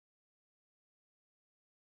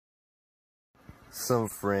Some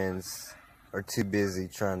friends are too busy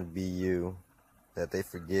trying to be you that they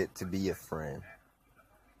forget to be a friend.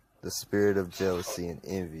 The spirit of jealousy and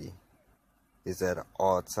envy is at an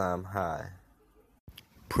all-time high.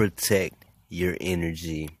 Protect your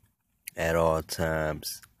energy at all times.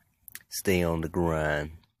 Stay on the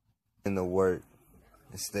grind. In the work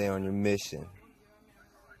and stay on your mission.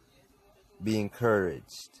 Be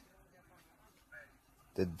encouraged.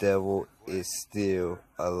 The devil is still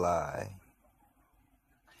a lie.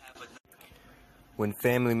 When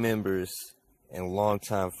family members and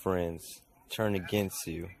longtime friends turn against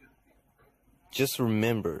you, just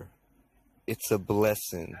remember it's a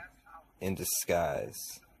blessing in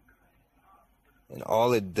disguise. And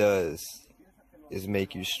all it does is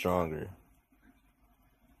make you stronger.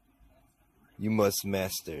 You must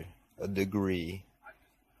master a degree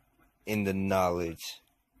in the knowledge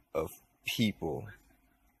of people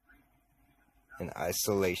and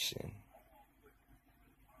isolation.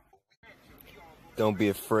 Don't be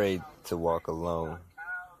afraid to walk alone.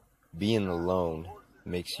 Being alone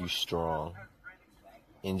makes you strong.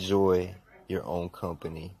 Enjoy your own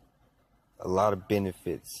company. A lot of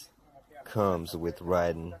benefits comes with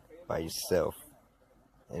riding by yourself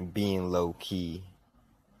and being low-key,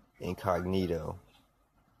 incognito.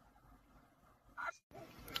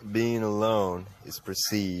 Being alone is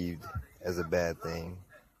perceived as a bad thing,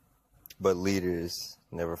 but leaders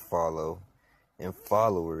never follow, and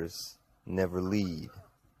followers never lead.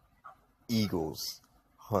 Eagles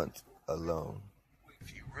hunt alone.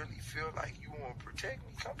 If you really feel like you want to protect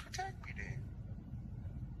me, come protect me then.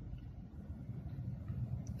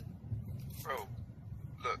 Bro,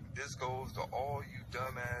 look, this goes to all you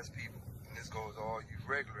dumbass people, and this goes to all you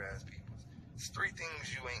regular ass people. It's 3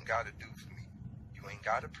 things you ain't got to do for me. You ain't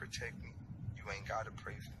got to protect me. You ain't got to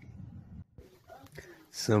pray for me.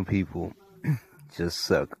 Some people just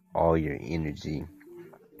suck all your energy.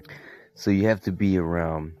 So you have to be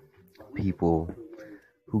around people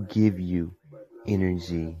who give you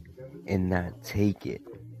energy and not take it.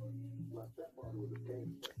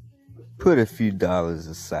 Put a few dollars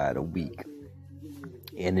aside a week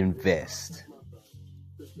and invest.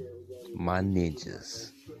 My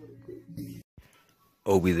ninjas.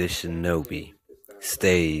 Obi the Shinobi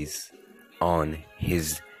stays on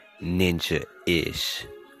his ninja-ish.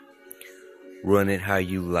 Run it how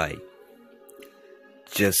you like.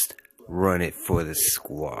 Just run it for the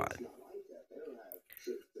squad.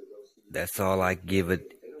 That's all I give a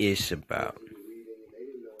ish about.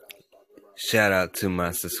 Shout out to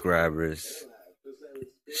my subscribers.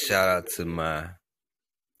 Shout out to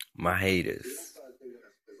my haters.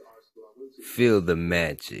 Feel the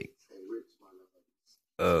magic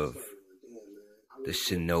of the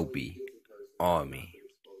Shinobi army.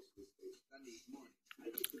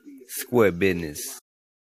 Square business.